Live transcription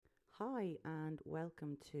Hi, and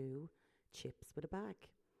welcome to Chips with a Bag.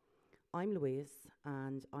 I'm Louise,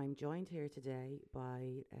 and I'm joined here today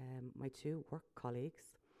by my two work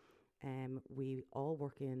colleagues. We all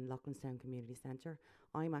work in Loughlinstown Community Centre.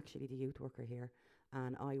 I'm actually the youth worker here,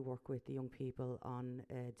 and I work with the young people on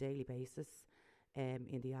a daily basis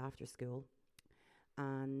in the after school.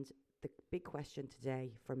 And the big question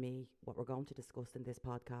today for me, what we're going to discuss in this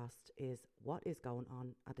podcast, is what is going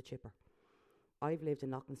on at the Chipper. I've lived in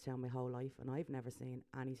Loughlinstown my whole life, and I've never seen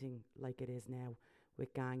anything like it is now,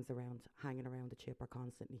 with gangs around, hanging around the Chipper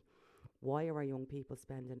constantly. Why are our young people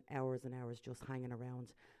spending hours and hours just hanging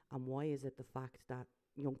around? And why is it the fact that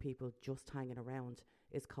young people just hanging around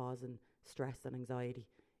is causing stress and anxiety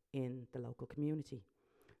in the local community?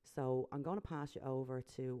 So I'm going to pass you over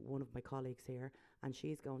to one of my colleagues here, and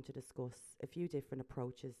she's going to discuss a few different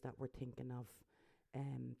approaches that we're thinking of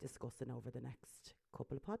discussing over the next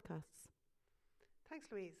couple of podcasts. Thanks,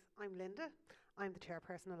 Louise. I'm Linda. I'm the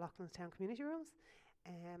chairperson of Loughlinstown Community Rooms.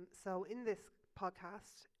 So in this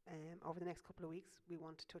podcast, over the next couple of weeks, we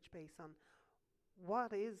want to touch base on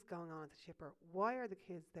what is going on at the Chipper. Why are the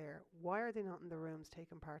kids there? Why are they not in the rooms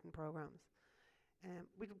taking part in programmes?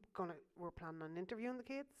 We're planning on interviewing the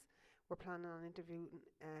kids. We're planning on interviewing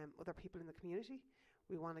other people in the community.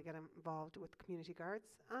 We want to get involved with community guards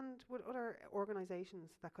and with other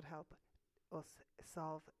organisations that could help us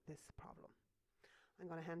solve this problem. I'm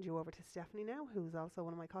going to hand you over to Stephanie now, who's also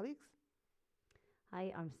one of my colleagues.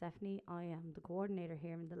 Hi, I'm Stephanie. I am the coordinator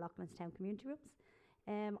here in the Loughlinstown Community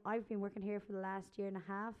Rooms. I've been working here for the last year and a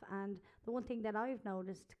half, and the one thing that I've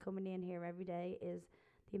noticed coming in here every day is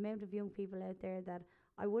the amount of young people out there that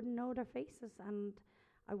I wouldn't know their faces, and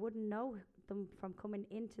I wouldn't know them from coming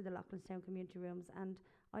into the Loughlinstown Community Rooms, and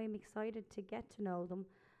I am excited to get to know them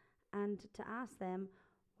and to ask them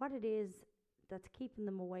what it is that's keeping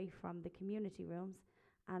them away from the community rooms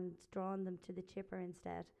and drawing them to the Chipper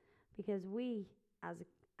instead, because we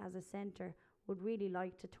as a centre would really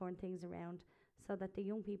like to turn things around so that the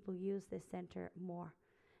young people use this centre more.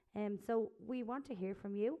 So we want to hear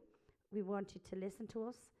from you. We want you to listen to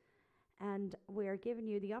us, and we're giving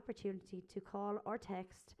you the opportunity to call or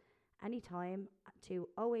text anytime to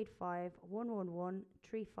 085 111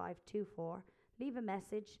 3524. Leave a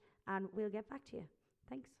message and we'll get back to you.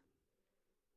 Thanks.